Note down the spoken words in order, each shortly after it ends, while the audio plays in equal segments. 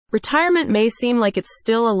Retirement may seem like it's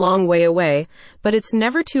still a long way away, but it's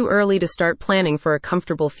never too early to start planning for a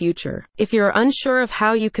comfortable future. If you're unsure of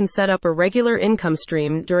how you can set up a regular income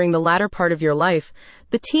stream during the latter part of your life,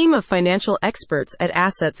 the team of financial experts at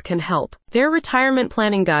Assets can help. Their retirement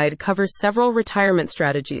planning guide covers several retirement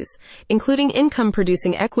strategies, including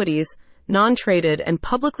income-producing equities, non-traded and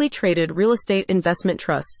publicly traded real estate investment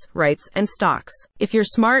trusts, REITs, and stocks. If you're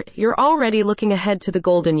smart, you're already looking ahead to the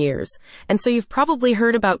golden years, and so you've probably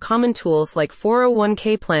heard about common tools like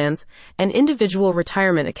 401k plans and individual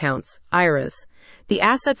retirement accounts, IRAs. The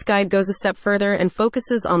Assets Guide goes a step further and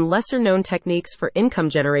focuses on lesser-known techniques for income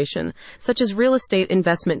generation, such as real estate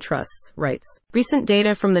investment trusts, REITs. Recent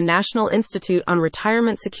data from the National Institute on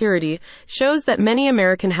Retirement Security shows that many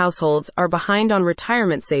American households are behind on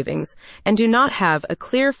retirement savings and do not have a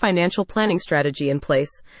clear financial planning strategy in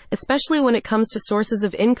place, especially when it comes to sources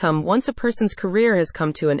of income once a person's career has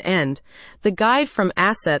come to an end. The guide from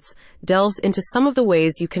Assets delves into some of the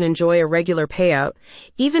ways you can enjoy a regular payout,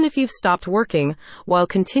 even if you've stopped working, while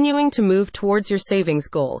continuing to move towards your savings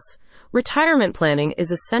goals. Retirement planning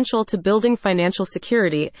is essential to building financial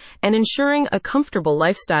security and ensuring a comfortable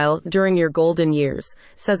lifestyle during your golden years,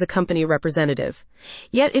 says a company representative.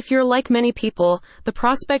 Yet if you're like many people, the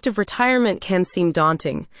prospect of retirement can seem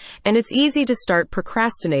daunting, and it's easy to start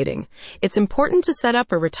procrastinating. It's important to set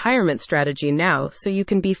up a retirement strategy now so you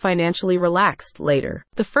can be financially relaxed later.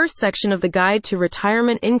 The first section of the Guide to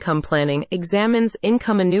Retirement Income Planning examines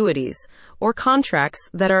income annuities, or contracts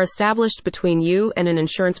that are established between you and an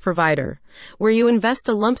insurance provider, where you invest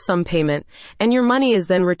a lump sum payment and your money is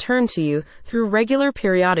then returned to you through regular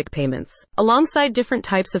periodic payments. Alongside different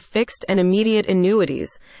types of fixed and immediate annuities,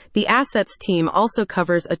 the Assets team also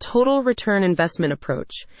covers a total return investment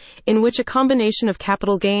approach, in which a combination of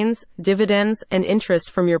capital gains, dividends, and interest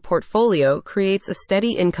from your portfolio creates a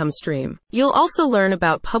steady income stream. You'll also learn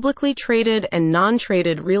about publicly traded and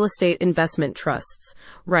non-traded real estate investment trusts,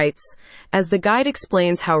 REITs, as the guide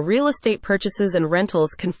explains how real estate purchases and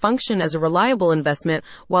rentals can function as a reliable investment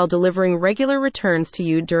while delivering regular returns to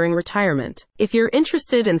you during retirement. If you're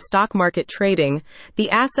interested in stock market trading, the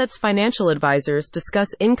Assets financial advisors discuss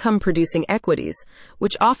income-producing equities,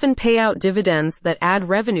 which often pay out dividends that add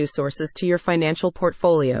revenue sources to your financial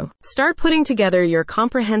portfolio. Start putting together your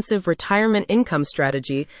comprehensive retirement income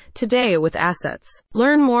strategy today with Assets.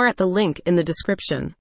 Learn more at the link in the description.